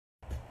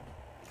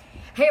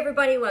Hey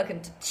everybody, welcome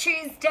to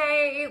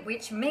Tuesday,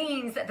 which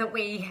means that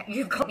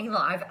you've got me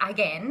live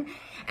again.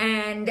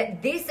 And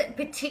this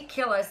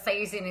particular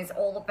season is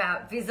all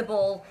about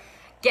visible,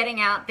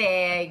 getting out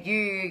there,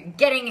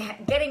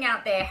 getting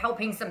out there,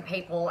 helping some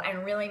people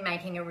and really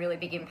making a really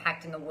big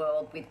impact in the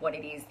world with what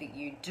it is that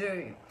you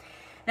do.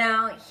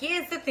 Now,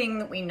 here's the thing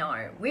that we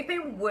know. We've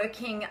been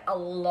working a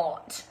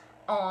lot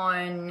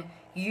on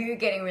you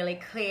getting really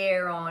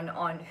clear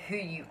on who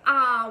you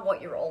are, what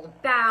you're all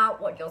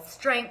about, what your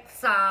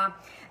strengths are,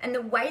 and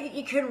the way that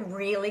you can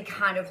really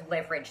kind of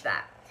leverage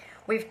that.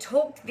 We've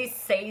talked this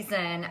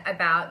season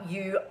about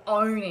you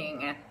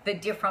owning the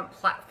different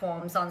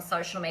platforms on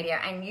social media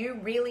and you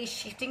really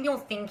shifting your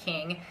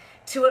thinking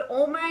to it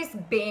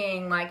almost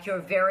being like your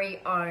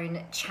very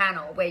own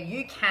channel where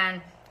you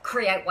can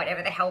create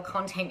whatever the hell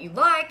content you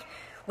like,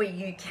 where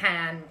you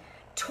can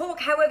talk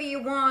however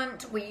you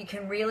want, where you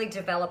can really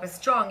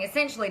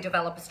essentially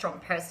develop a strong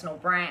personal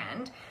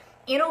brand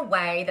in a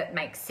way that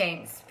makes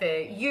sense for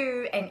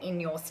you and in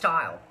your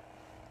style.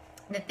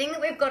 The thing that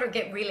we've got to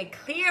get really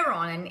clear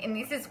on, and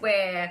this is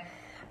where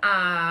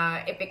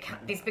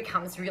this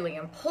becomes really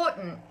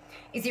important,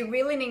 is you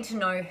really need to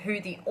know who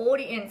the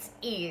audience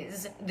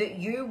is that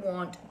you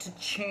want to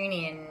tune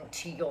in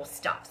to your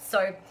stuff.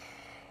 So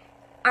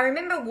I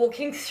remember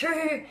walking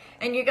through,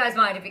 and you guys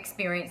might have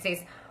experienced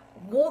this,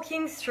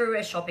 walking through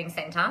a shopping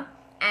center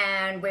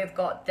and we've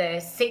got the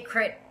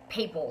secret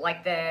people,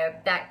 like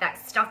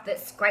that stuff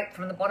that's scraped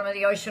from the bottom of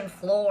the ocean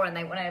floor and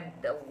they want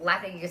to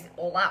lather you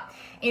all up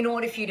in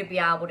order for you to be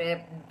able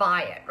to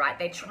buy it, right?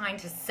 They're trying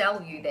to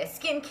sell you their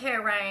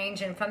skincare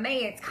range, and for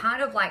me it's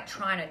kind of like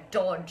trying to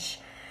dodge,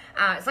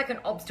 it's like an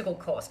obstacle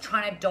course,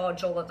 trying to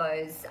dodge all of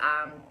those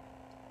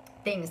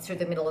things through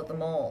the middle of the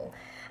mall.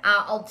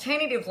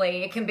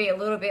 Alternatively, it can be a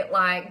little bit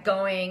like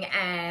going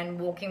and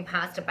walking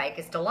past a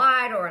Baker's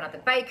Delight or another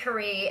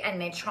bakery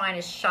and they're trying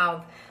to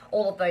shove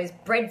all of those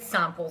bread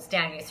samples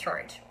down your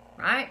throat,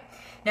 right?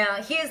 Now,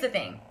 here's the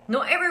thing.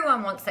 Not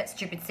everyone wants that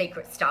stupid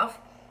secret stuff.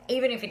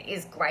 Even if it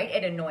is great,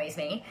 it annoys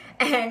me.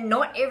 And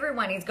not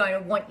everyone is going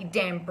to want your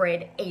damn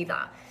bread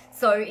either.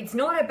 So it's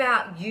not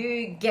about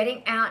you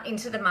getting out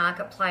into the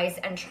marketplace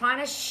and trying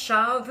to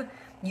shove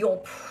your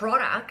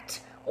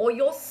product or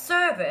your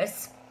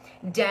service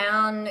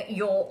down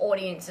your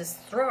audience's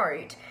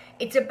throat.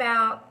 It's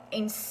about,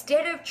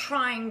 instead of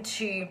trying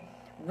to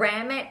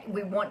ram it,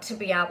 we want to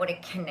be able to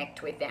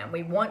connect with them.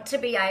 We want to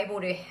be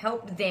able to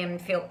help them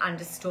feel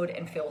understood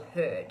and feel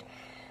heard.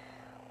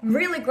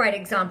 Really great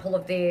example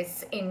of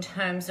this in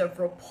terms of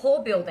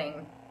rapport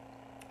building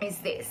is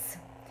this.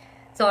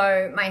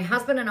 So my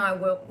husband and I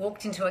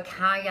walked into a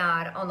car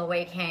yard on the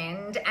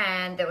weekend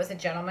and there was a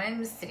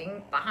gentleman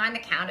sitting behind the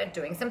counter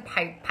doing some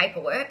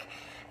paperwork.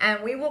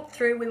 And we walked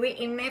through, we were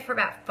in there for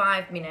about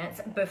 5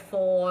 minutes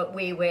before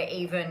we were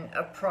even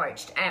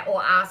approached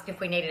or asked if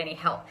we needed any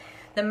help.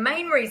 The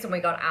main reason we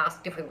got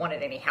asked if we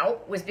wanted any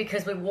help was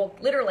because we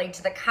walked literally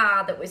to the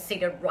car that was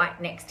seated right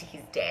next to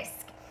his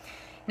desk.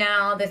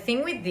 Now, the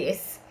thing with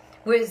this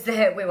was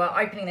that we were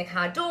opening the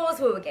car doors,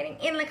 we were getting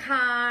in the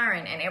car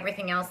and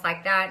everything else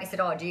like that. He said,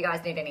 "Oh, do you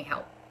guys need any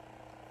help?"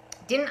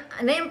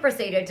 And then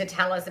proceeded to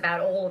tell us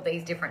about all of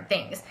these different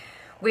things,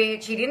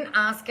 which he didn't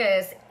ask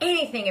us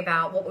anything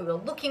about what we were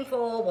looking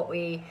for, what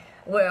we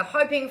were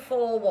hoping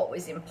for, what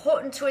was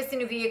important to us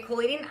in a vehicle.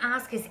 He didn't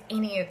ask us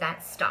any of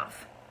that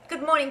stuff.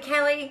 Good morning,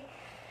 Kelly.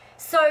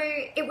 So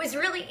it was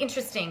really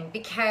interesting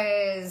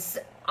because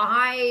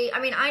I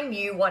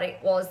knew what it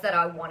was that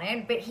I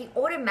wanted, but he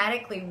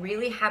automatically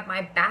really had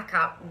my back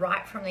up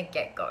right from the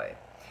get-go.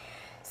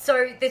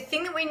 So the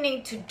thing that we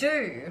need to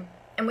do,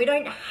 and we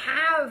don't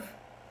have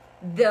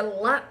the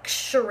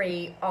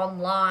luxury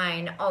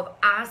online of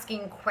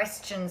asking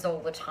questions all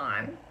the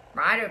time,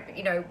 right?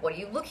 You know, what are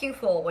you looking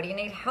for? What do you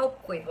need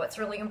help with? What's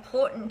really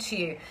important to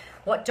you?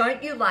 What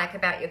don't you like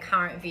about your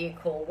current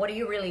vehicle? What do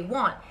you really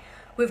want?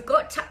 We've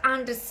got to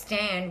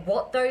understand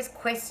what those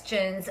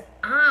questions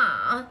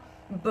are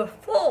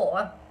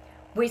before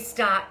we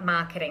start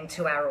marketing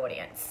to our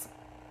audience,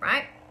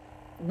 right?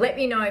 Let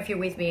me know if you're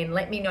with me and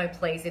let me know,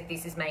 please, if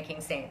this is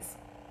making sense.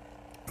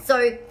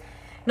 So,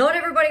 not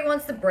everybody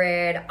wants the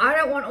bread. I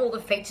don't want all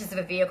the features of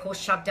a vehicle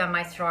shoved down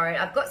my throat.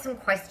 I've got some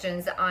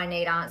questions that I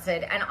need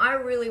answered, and I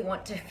really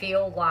want to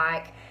feel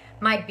like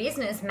my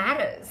business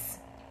matters.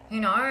 You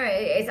know,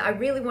 I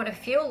really want to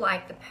feel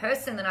like the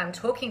person that I'm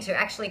talking to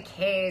actually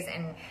cares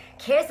and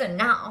cares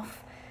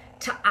enough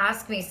to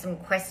ask me some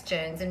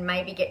questions and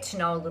maybe get to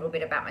know a little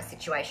bit about my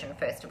situation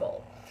first of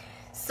all.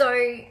 So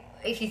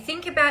if you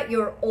think about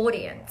your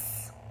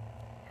audience,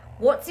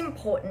 what's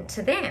important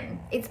to them?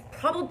 It's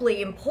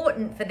probably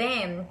important for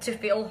them to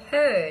feel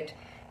heard,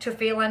 to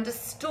feel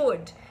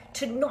understood,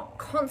 to not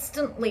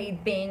constantly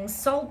being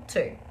sold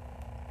to. I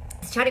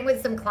was chatting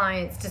with some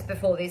clients just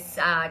before this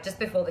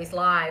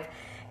live,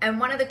 and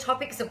one of the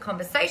topics of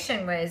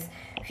conversation was,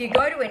 if you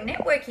go to a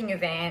networking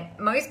event,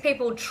 most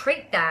people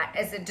treat that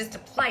as just a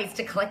place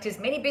to collect as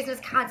many business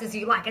cards as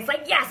you like. It's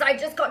like, yes, I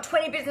just got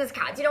 20 business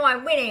cards. You know,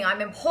 I'm winning,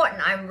 I'm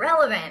important, I'm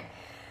relevant.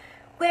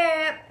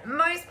 where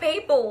most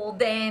people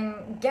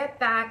then get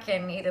back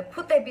and either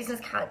put those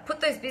business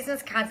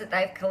cards that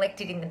they've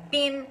collected in the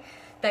bin.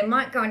 They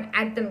might go and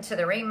add them to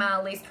their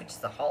email list, which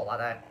is a whole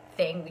other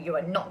thing. You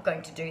are not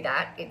going to do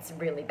that. It's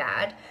really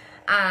bad,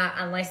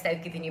 unless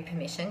they've given you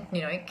permission,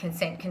 you know,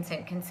 consent.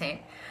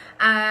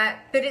 But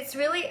it's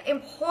really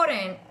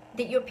important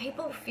that your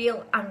people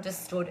feel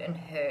understood and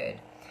heard.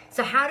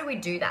 So how do we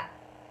do that?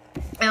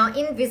 Now,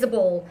 in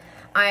Visible,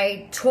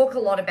 I talk a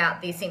lot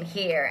about this in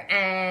here,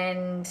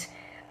 and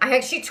I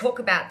actually talk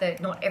about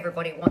that not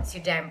everybody wants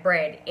your damn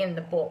bread in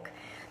the book.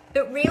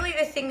 But really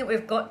the thing that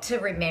we've got to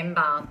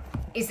remember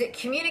is that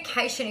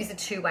communication is a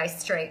two-way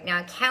street.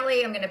 Now,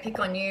 Kelly, I'm going to pick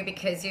on you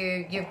because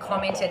you've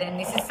commented, and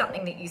this is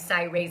something that you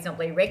say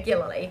reasonably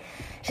regularly.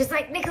 She's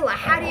like, Nicola,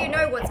 how do you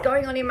know what's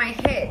going on in my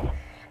head?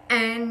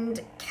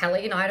 And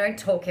Kelly and I don't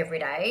talk every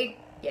day.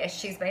 Yes,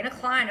 she's been a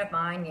client of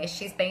mine. Yes,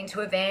 she's been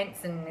to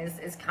events and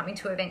is coming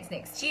to events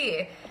next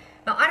year.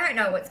 Now, I don't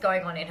know what's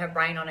going on in her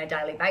brain on a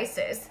daily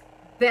basis,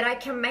 but I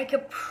can make a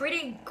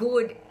pretty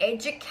good,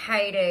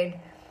 educated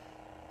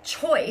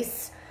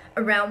choice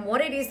around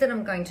what it is that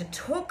I'm going to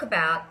talk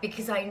about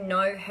because I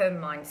know her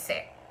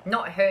mindset.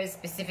 Not hers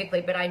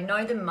specifically, but I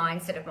know the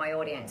mindset of my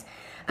audience.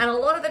 And a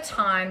lot of the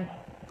time,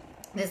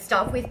 the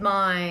stuff with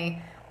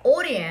my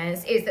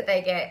audience is that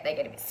they get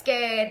a bit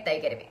scared,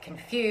 they get a bit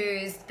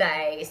confused,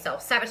 they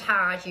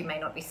self-sabotage, you may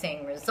not be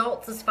seeing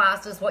results as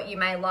fast as what you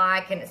may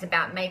like, and it's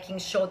about making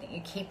sure that you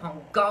keep on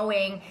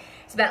going.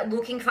 It's about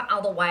looking for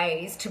other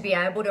ways to be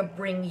able to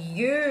bring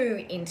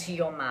you into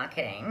your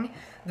marketing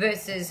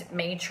versus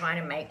me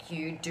trying to make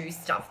you do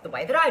stuff the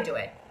way that I do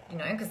it, you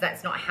know, because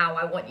that's not how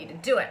I want you to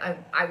do it.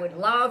 I would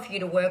love you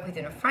to work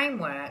within a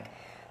framework,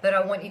 but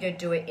I want you to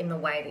do it in the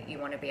way that you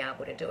want to be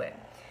able to do it.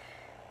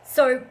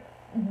 So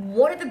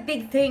what are the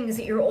big things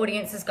that your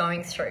audience is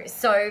going through?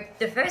 So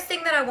the first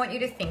thing that I want you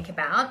to think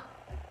about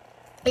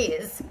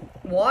is,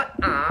 what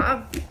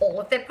are all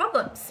of their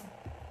problems?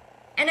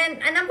 And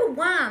number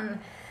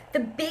one,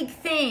 the big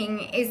thing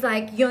is,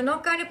 like, you're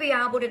not going to be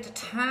able to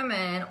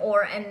determine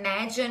or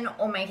imagine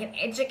or make an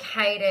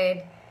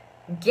educated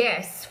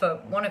guess,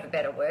 for want of a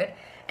better word,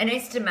 an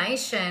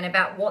estimation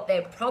about what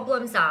their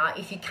problems are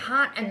if you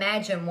can't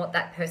imagine what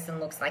that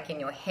person looks like in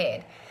your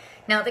head.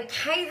 Now, the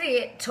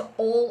caveat to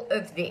all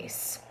of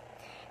this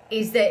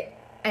is that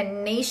a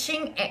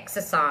niching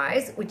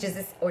exercise, which is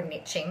this, or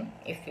niching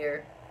if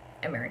you're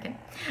American,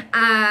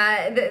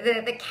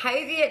 the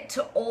caveat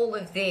to all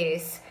of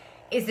this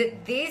is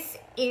that this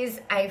is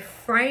a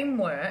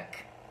framework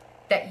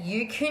that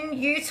you can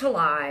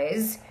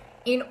utilize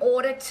in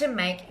order to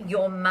make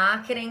your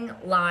marketing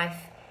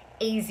life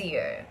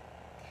easier.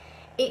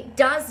 It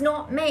does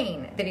not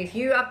mean that if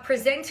you are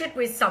presented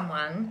with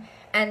someone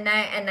and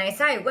they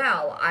say,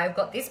 well, I've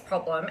got this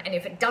problem, and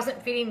if it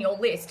doesn't fit in your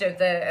list of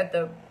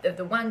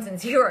the ones and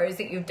zeros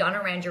that you've done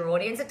around your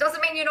audience, it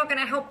doesn't mean you're not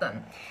going to help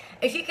them.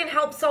 If you can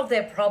help solve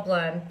their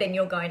problem, then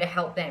you're going to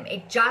help them.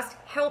 It just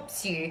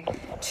helps you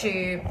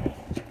to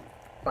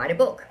write a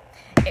book.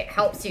 It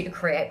helps you to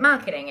create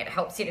marketing. It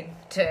helps you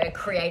to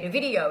create a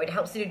video. It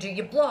helps you to do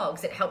your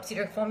blogs. It helps you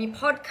to form your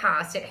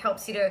podcast. It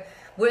helps you to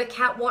work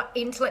out what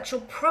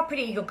intellectual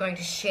property you're going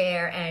to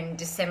share and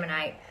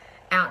disseminate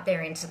out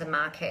there into the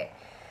market.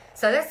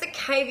 So that's the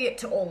caveat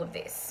to all of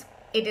this.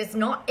 It does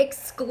not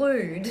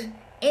exclude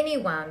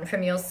anyone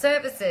from your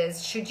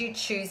services should you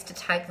choose to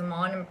take them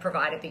on, and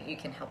provided that you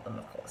can help them,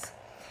 of course.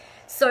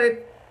 So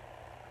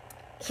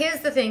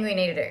here's the thing we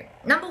need to do.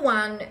 Number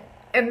one,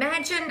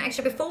 imagine,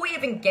 actually before we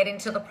even get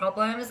into the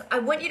problems, I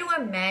want you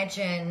to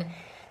imagine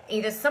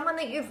either someone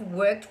that you've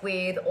worked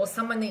with or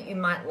someone that you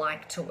might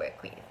like to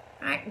work with,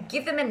 right?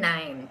 Give them a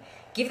name,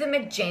 give them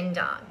a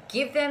gender,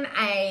 give them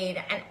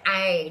an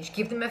age,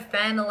 give them a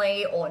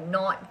family or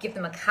not, give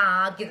them a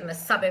car, give them a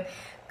suburb.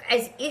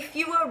 As if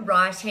you were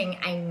writing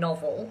a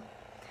novel,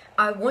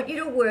 I want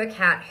you to work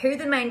out who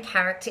the main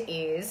character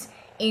is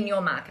in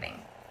your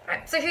marketing.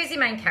 Right? So who's your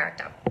main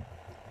character?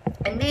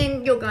 And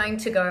then you're going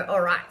to go,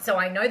 all right, so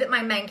I know that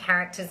my main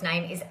character's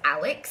name is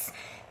Alex.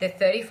 They're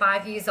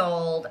 35 years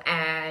old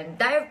and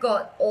they've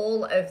got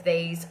all of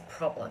these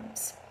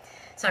problems.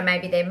 So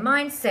maybe their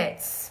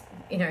mindset's,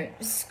 you know,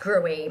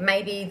 screwy.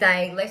 Maybe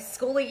they left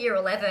school at year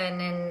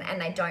 11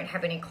 and they don't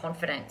have any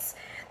confidence.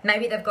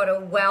 Maybe they've got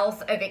a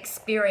wealth of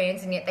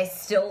experience and yet they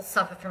still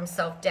suffer from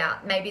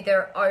self-doubt. Maybe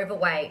they're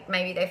overweight.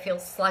 Maybe they feel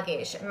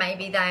sluggish.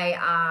 Maybe they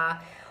are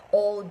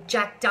all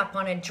jacked up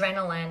on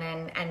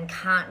adrenaline and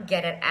can't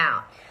get it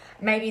out.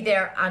 Maybe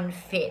they're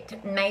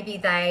unfit. Maybe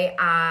they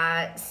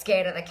are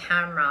scared of the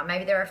camera.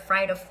 Maybe they're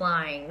afraid of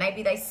flying.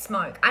 Maybe they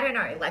smoke. I don't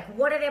know. Like,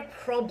 what are their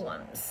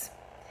problems?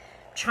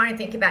 I'm trying to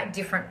think about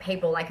different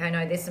people. Like, I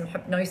know there's some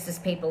hypnosis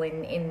people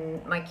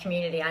in my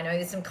community. I know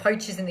there's some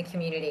coaches in the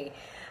community.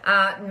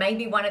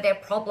 Maybe one of their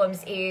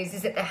problems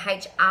is that the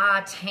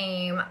HR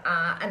team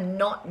are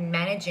not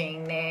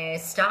managing their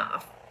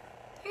staff.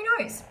 Who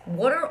knows?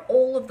 What are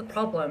all of the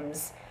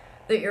problems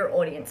that your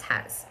audience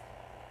has?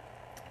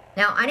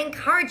 Now, I'd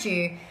encourage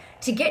you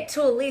to get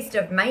to a list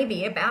of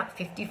maybe about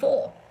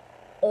 54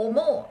 or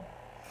more.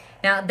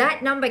 Now,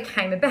 that number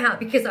came about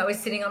because I was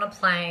sitting on a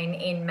plane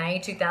in May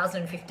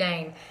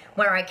 2015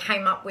 where I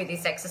came up with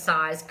this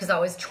exercise because I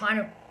was trying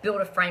to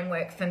build a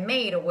framework for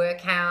me to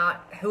work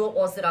out who it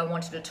was that I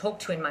wanted to talk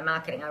to in my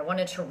marketing. I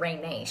wanted to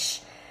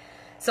re-niche.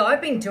 So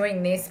I've been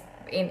doing this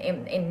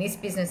in this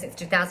business since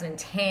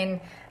 2010.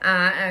 And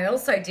I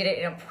also did it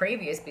in a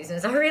previous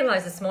business. I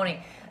realized this morning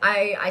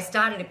I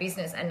started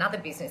another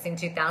business in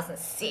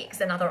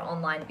 2006, another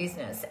online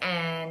business.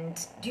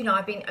 And, you know,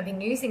 I've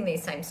been using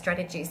these same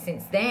strategies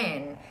since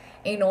then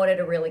in order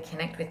to really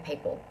connect with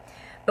people.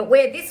 But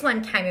where this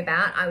one came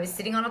about, I was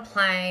sitting on a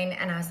plane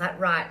and I was like,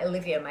 right,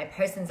 Olivia, my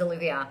person's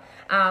Olivia.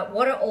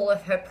 What are all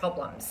of her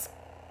problems?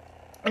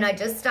 And I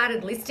just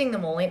started listing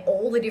them all in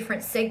all the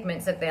different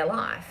segments of their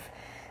life.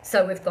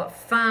 So we've got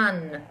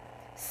fun,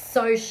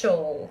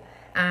 social,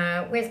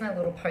 where's my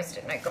little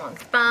post-it note gone?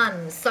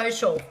 Fun,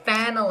 social,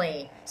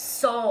 family,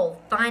 soul,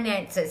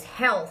 finances,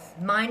 health,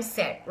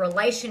 mindset,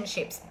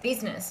 relationships,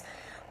 business.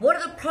 What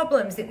are the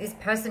problems that this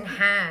person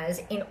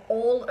has in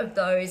all of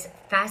those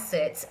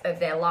facets of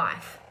their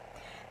life?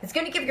 It's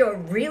going to give you a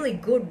really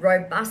good,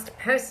 robust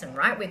person,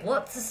 right? With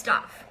lots of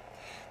stuff.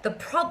 The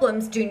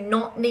problems do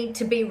not need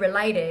to be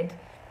related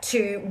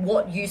to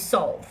what you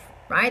solve,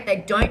 right? They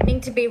don't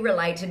need to be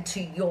related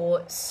to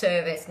your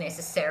service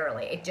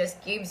necessarily. It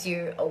just gives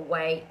you a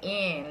way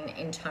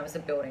in terms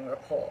of building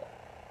rapport.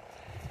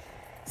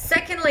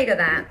 Secondly to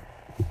that,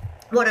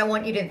 what I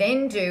want you to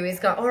then do is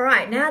go, all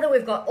right, now that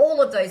we've got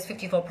all of those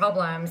 54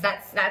 problems,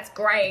 that's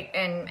great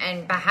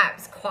and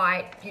perhaps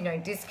quite, you know,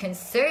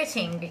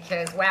 disconcerting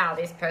because, wow,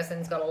 this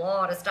person's got a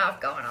lot of stuff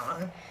going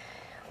on.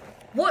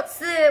 What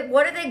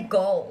are their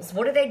goals?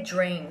 What are their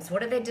dreams?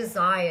 What are their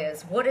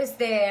desires? What is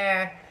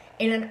their,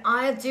 in an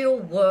ideal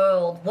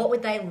world, what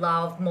would they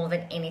love more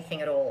than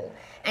anything at all?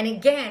 And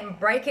again,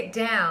 break it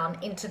down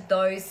into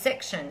those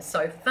sections.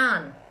 So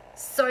fun,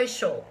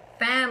 social,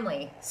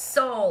 family,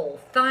 soul,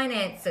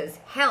 finances,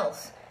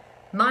 health,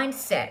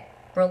 mindset,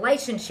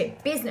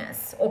 relationship,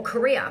 business, or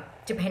career,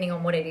 depending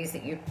on what it is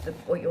that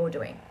what you're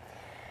doing.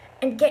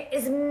 And get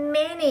as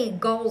many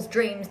goals,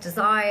 dreams,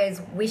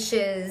 desires,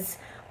 wishes,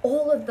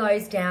 all of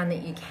those down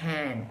that you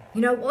can.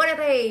 You know, what are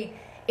they,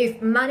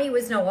 if money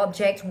was no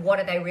object, what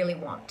do they really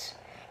want?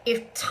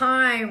 If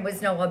time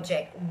was no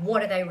object,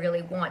 what do they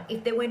really want?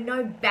 If there were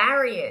no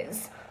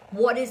barriers,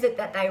 what is it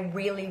that they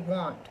really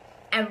want?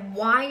 And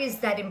why is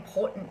that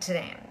important to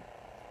them?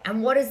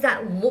 And what does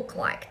that look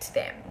like to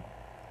them?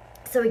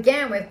 So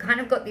again, we've kind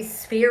of got this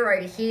sphere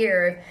over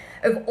here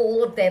of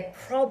all of their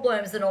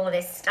problems and all of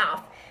their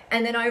stuff.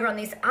 And then over on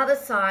this other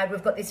side,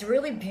 we've got this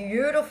really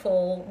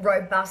beautiful,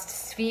 robust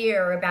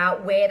sphere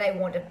about where they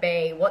want to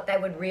be, what they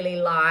would really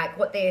like,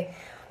 what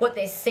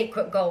their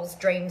secret goals,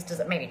 dreams,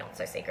 maybe not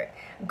so secret,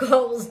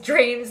 goals,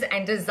 dreams,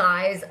 and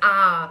desires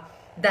are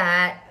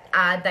that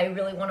they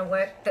really want to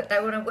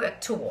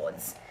work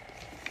towards.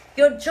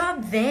 Your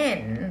job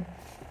then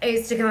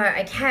is to go,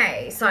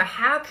 okay, so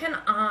how can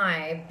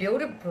I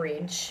build a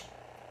bridge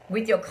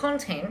with your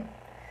content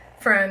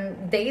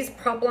from these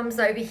problems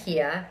over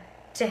here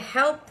to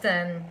help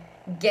them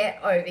get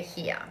over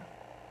here,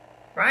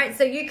 right?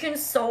 So you can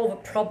solve a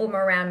problem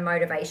around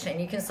motivation.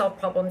 You can solve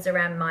problems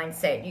around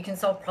mindset. You can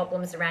solve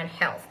problems around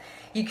health.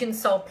 You can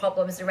solve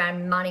problems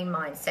around money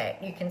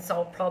mindset. You can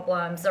solve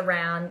problems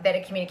around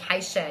better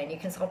communication. You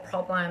can solve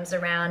problems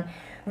around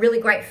really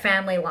great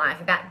family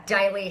life, about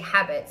daily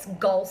habits,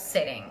 goal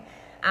setting,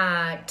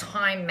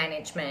 time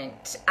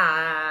management,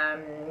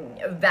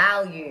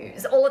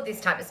 values, all of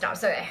this type of stuff.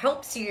 So it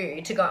helps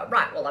you to go,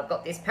 right, well, I've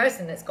got this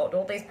person that's got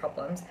all these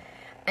problems,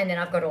 and then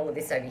I've got all of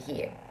this over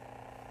here.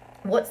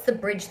 What's the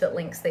bridge that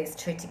links these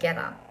two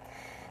together?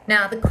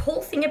 Now, the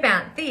cool thing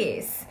about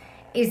this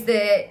is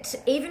that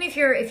even if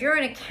you're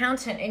an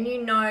accountant and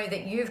you know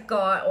that you've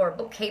got, or a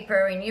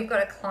bookkeeper, and you've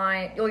got a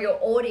client, or your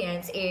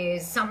audience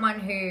is someone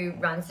who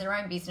runs their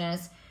own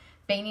business,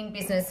 been in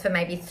business for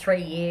maybe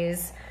 3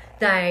 years,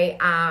 they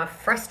are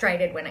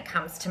frustrated when it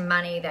comes to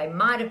money, they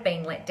might have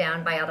been let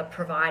down by other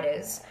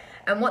providers,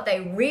 and what they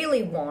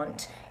really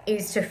want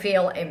is to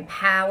feel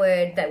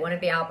empowered. They want to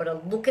be able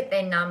to look at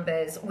their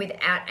numbers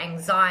without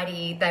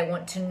anxiety. They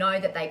want to know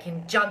that they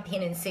can jump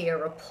in and see a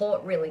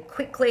report really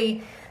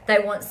quickly. They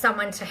want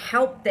someone to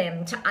help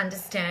them to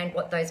understand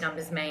what those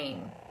numbers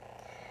mean.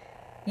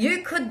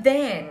 You could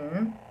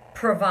then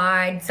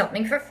provide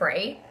something for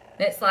free.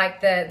 It's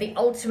like the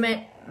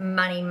ultimate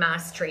money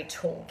mastery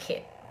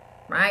toolkit,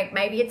 right?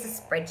 Maybe it's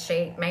a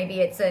spreadsheet, maybe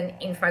it's an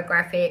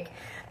infographic,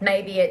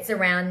 maybe it's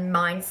around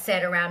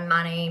mindset, around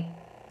money,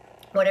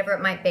 whatever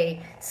it might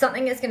be.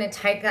 Something that's going to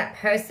take that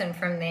person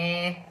from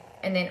there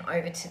and then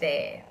over to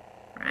there,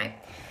 right?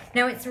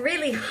 Now, it's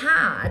really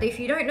hard if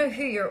you don't know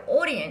who your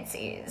audience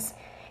is.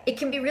 It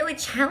can be really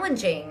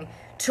challenging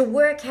to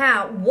work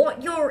out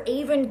what you're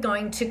even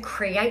going to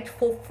create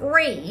for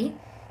free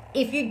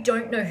if you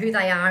don't know who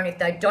they are, and if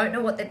they don't know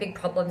what their big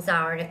problems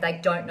are, and if they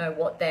don't know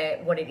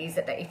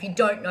if you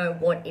don't know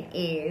what it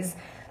is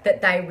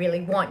that they really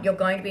want, you're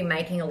going to be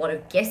making a lot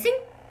of guessing,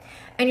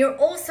 and you're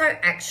also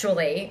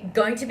actually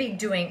going to be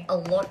doing a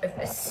lot of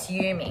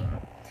assuming.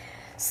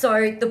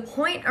 So the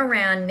point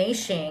around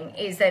niching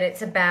is that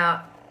it's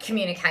about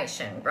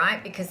communication,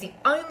 right? Because the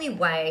only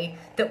way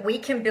that we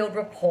can build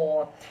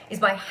rapport is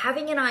by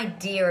having an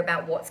idea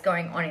about what's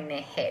going on in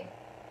their head.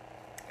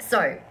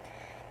 So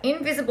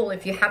in Visible,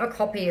 if you have a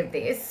copy of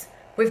this,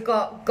 we've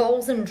got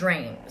goals and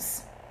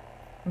dreams.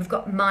 We've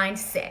got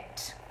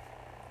mindset,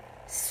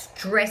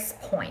 stress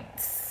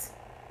points.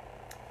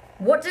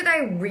 What do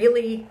they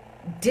really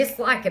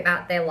dislike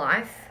about their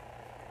life,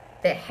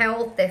 their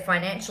health, their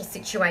financial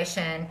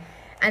situation?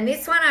 And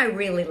this one I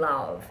really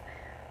love.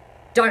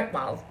 Don't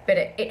love, but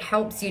it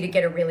helps you to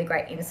get a really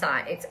great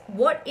insight. It's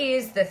what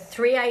is the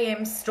 3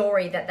 a.m.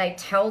 story that they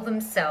tell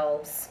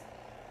themselves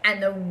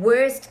and the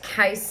worst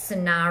case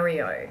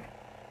scenario?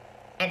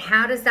 And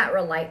how does that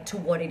relate to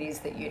what it is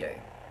that you do?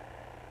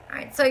 All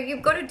right, so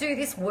you've got to do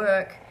this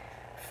work,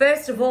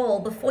 first of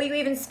all, before you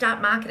even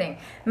start marketing.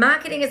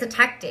 Marketing is a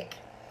tactic.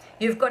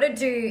 You've got to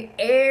do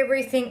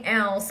everything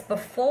else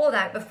before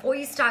that, before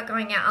you start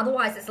going out.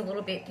 Otherwise, it's a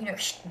little bit,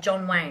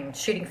 John Wayne,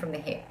 shooting from the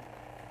hip.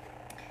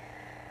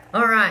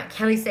 All right,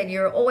 Kelly said,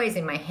 you're always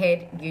in my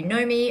head. You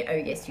know me. Oh,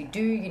 yes, you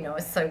do. You know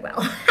us so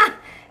well.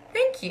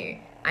 Thank you.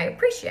 I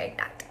appreciate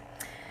that.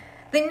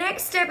 The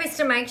next step is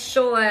to make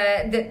sure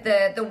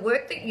that the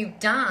work that you've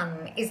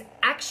done is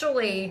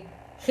actually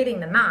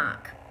hitting the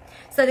mark.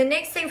 So the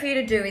next thing for you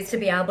to do is to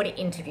be able to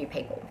interview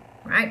people,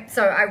 right?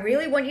 So I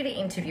really want you to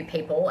interview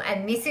people,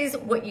 and this is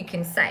what you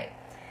can say.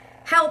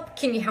 Help,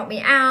 can you help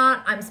me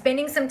out? I'm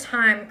spending some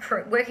time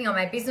working on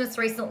my business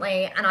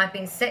recently, and I've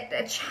been set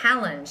a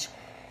challenge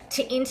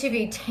to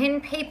interview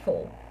 10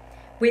 people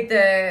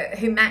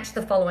who match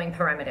the following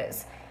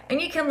parameters.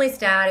 And you can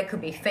list out, it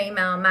could be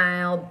female,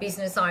 male,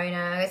 business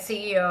owner,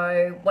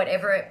 CEO,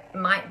 whatever it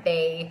might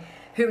be,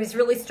 who is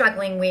really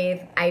struggling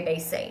with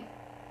ABC.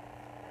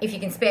 If you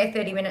can spare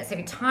 30 minutes of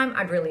your time,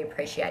 I'd really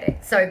appreciate it.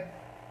 So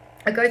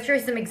I go through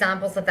some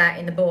examples of that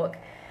in the book.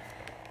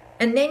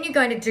 And then you're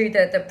going to do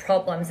the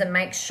problems and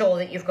make sure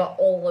that you've got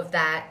all of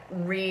that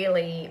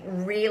really,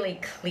 really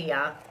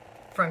clear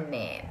from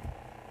there,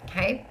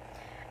 okay?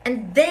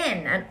 And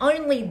then, and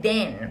only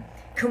then,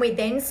 can we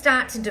then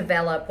start to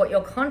develop what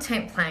your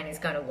content plan is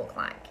going to look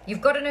like.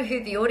 You've got to know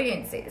who the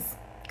audience is.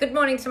 Good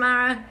morning,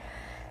 Tamara.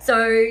 So,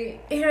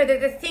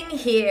 the thing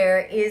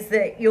here is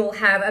that you'll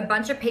have a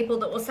bunch of people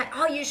that will say,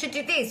 oh, you should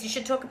do this, you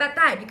should talk about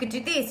that, you could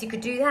do this, you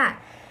could do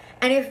that.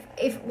 And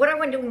if what I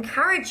want to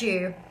encourage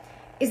you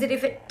is that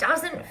if it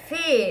doesn't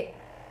fit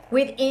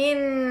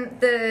within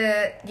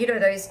the,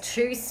 those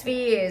two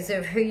spheres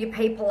of who your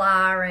people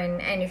are,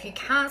 and if you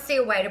can't see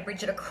a way to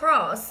bridge it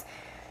across,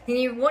 then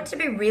you want to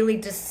be really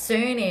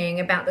discerning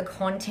about the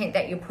content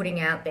that you're putting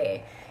out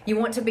there. You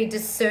want to be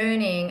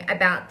discerning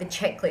about the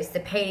checklists,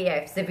 the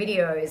PDFs, the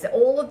videos,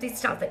 all of this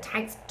stuff that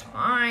takes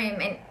time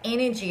and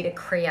energy to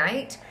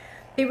create.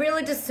 Be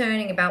really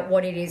discerning about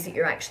what it is that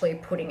you're actually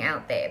putting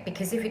out there.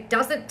 Because if it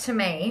doesn't, to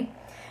me,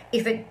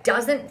 if it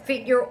doesn't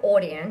fit your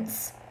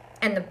audience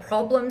and the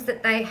problems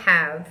that they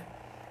have,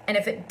 and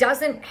if it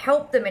doesn't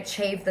help them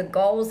achieve the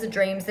goals, the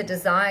dreams, the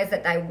desires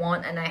that they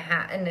want and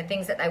the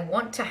things that they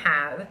want to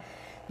have,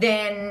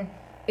 then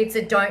it's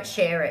a don't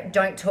share it,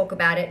 don't talk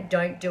about it,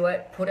 don't do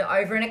it, put it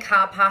over in a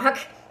car park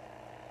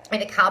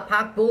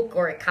book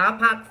or a car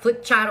park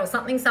flip chart or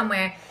something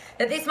somewhere,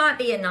 that this might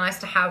be a nice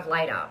to have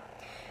later.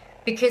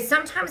 Because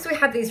sometimes we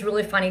have these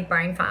really funny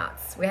brain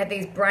farts. We have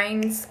these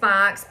brain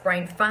sparks,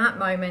 brain fart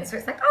moments where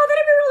it's like, oh,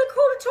 that'd be really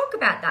cool to talk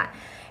about that.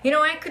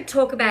 I could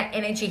talk about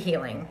energy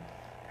healing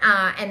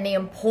and the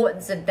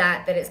importance of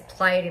that it's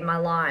played in my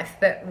life.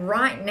 But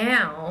right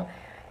now,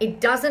 it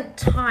doesn't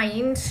tie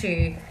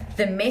into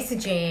the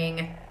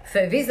messaging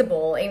for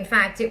Visible. In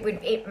fact,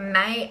 it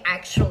may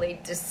actually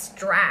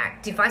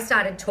distract. If I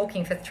started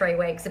talking for 3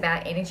 weeks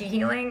about energy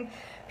healing,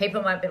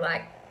 people might be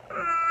like,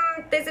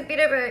 there's a bit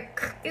of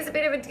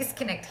a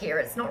disconnect here.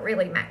 It's not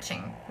really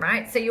matching,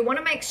 right? So you want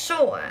to make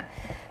sure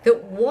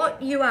that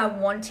what you are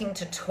wanting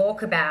to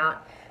talk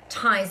about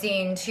ties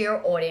into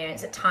your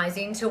audience. It ties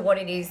into what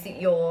it is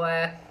that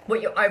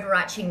what your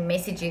overarching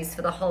message is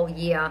for the whole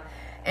year,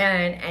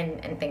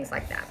 and things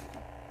like that.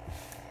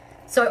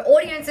 So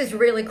audience is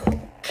really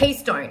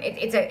keystone.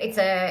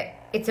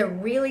 It's a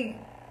really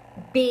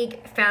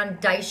big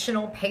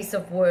foundational piece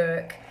of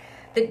work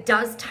that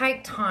does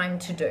take time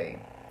to do.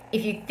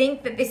 If you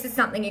think that this is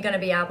something you're going to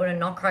be able to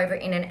knock over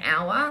in an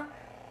hour,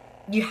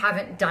 you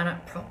haven't done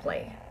it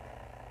properly.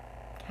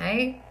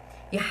 Okay?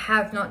 You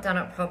have not done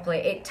it properly.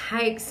 It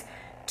takes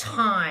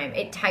time.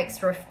 It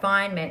takes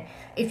refinement.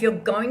 If you're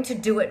going to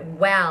do it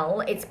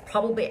well, it's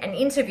probably, and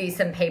interview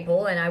some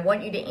people, and I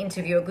want you to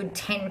interview a good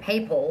 10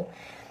 people,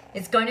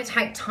 it's going to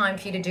take time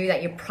for you to do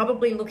that. You're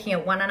probably looking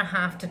at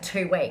 1.5 to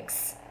 2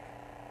 weeks,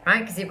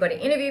 right? Because you've got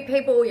to interview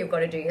people, you've got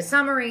to do your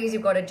summaries,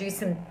 you've got to do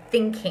some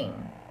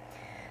thinking.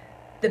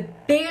 The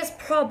biggest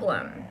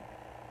problem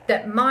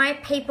that my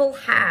people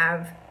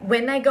have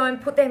when they go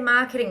and put their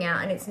marketing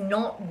out and it's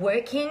not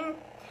working,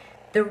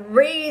 the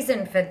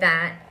reason for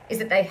that is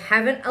that they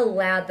haven't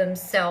allowed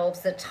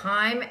themselves the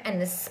time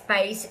and the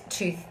space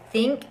to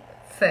think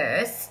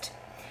first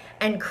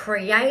and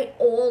create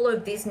all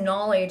of this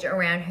knowledge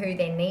around who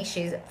their niche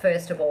is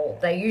first of all.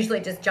 They usually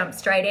just jump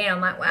straight in.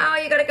 I'm like,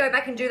 well, you got to go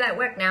back and do that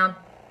work now.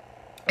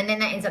 And then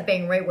that ends up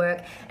being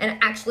rework, and it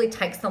actually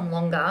takes them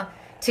longer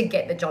to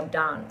get the job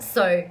done.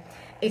 So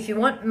if you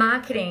want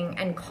marketing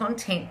and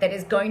content that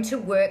is going to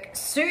work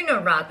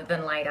sooner rather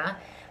than later,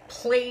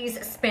 please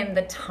spend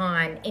the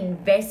time,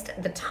 invest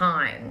the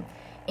time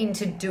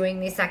into doing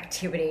this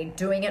activity,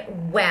 doing it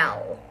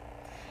well.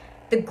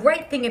 The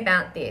great thing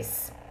about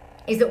this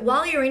is that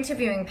while you're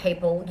interviewing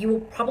people, you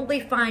will probably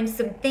find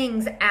some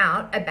things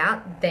out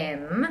about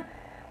them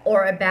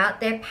or about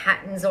their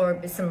patterns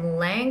or some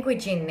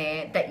language in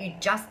there that you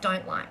just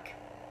don't like.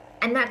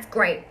 And that's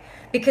great,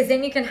 because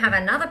then you can have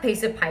another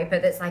piece of paper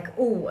that's like,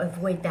 oh,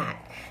 avoid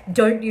that.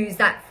 Don't use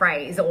that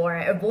phrase, or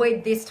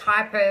avoid this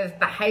type of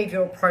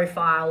behavioral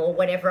profile, or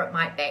whatever it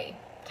might be.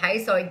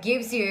 Okay, so it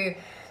gives you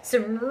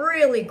some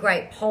really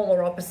great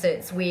polar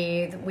opposites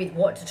with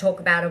what to talk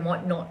about and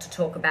what not to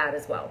talk about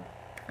as well.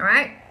 All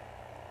right,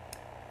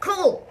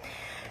 cool.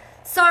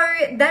 So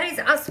that is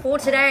us for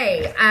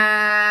today,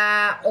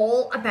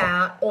 all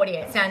about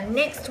audience. Now,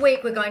 next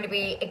week, we're going to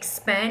be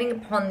expanding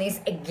upon this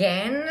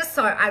again.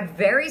 So I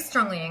very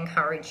strongly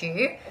encourage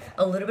you,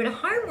 a little bit of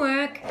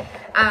homework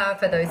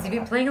for those of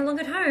you playing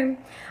along at home.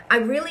 I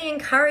really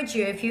encourage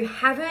you, if you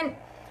haven't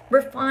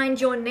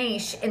refined your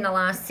niche in the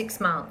last 6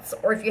 months,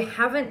 or if you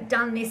haven't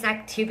done this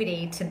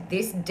activity to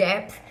this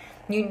depth,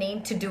 you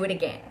need to do it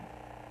again.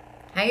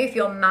 Hey, if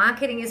your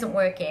marketing isn't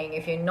working,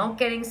 if you're not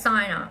getting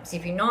signups,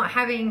 if you're not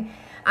having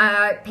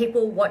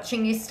people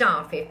watching your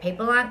stuff, if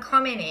people aren't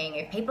commenting,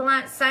 if people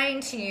aren't saying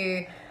to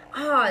you,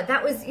 oh,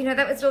 that was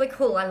really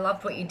cool, I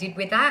loved what you did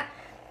with that,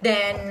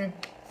 then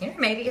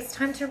maybe it's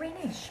time to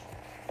re-niche.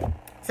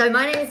 So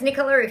my name is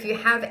Nicola. If you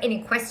have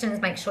any questions,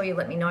 make sure you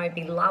let me know. It'd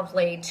be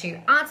lovely to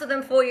answer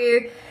them for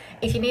you.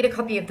 If you need a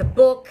copy of the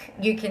book,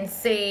 you can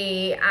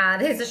see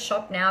there's a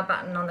shop now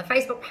button on the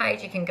Facebook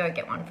page. You can go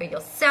get one for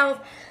yourself.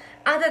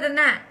 Other than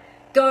that,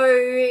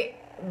 go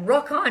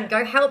rock on,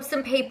 go help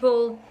some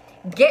people,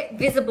 get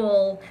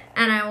visible,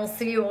 and I will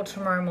see you all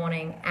tomorrow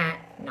morning at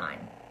 9.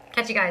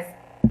 Catch you guys.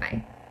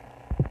 Bye.